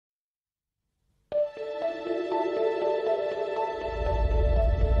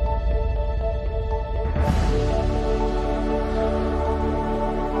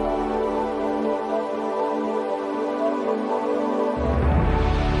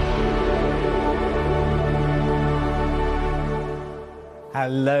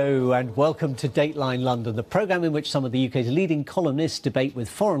Hello and welcome to Dateline London, the programme in which some of the UK's leading columnists debate with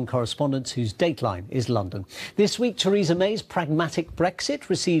foreign correspondents whose dateline is London. This week, Theresa May's pragmatic Brexit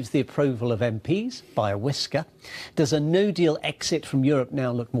receives the approval of MPs by a whisker. Does a no-deal exit from Europe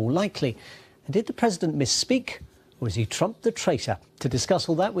now look more likely? And did the President misspeak, or is he Trump the traitor? To discuss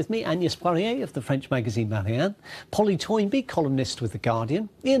all that with me, Agnès Poirier of the French magazine Marianne, Polly Toynbee, columnist with The Guardian,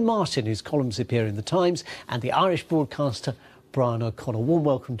 Ian Martin, whose columns appear in The Times, and the Irish broadcaster Brian O'Connell. Warm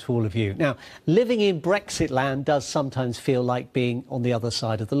welcome to all of you. Now, living in Brexit land does sometimes feel like being on the other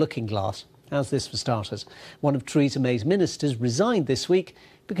side of the looking glass. How's this for starters? One of Theresa May's ministers resigned this week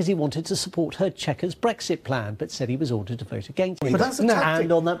because he wanted to support her Chequers Brexit plan, but said he was ordered to vote against it. But that's a tactic.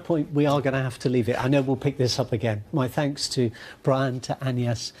 And on that point, we are going to have to leave it. I know we'll pick this up again. My thanks to Brian, to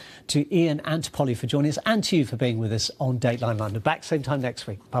Agnès, to Ian and to Polly for joining us, and to you for being with us on Dateline London. Back same time next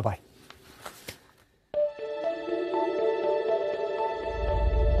week. Bye-bye.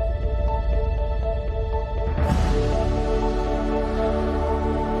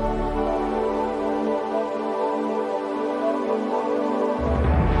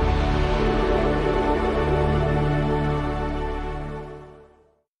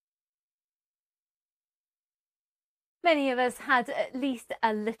 Many of us had at least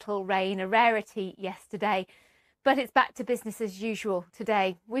a little rain, a rarity yesterday, but it's back to business as usual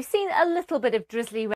today. We've seen a little bit of drizzly rain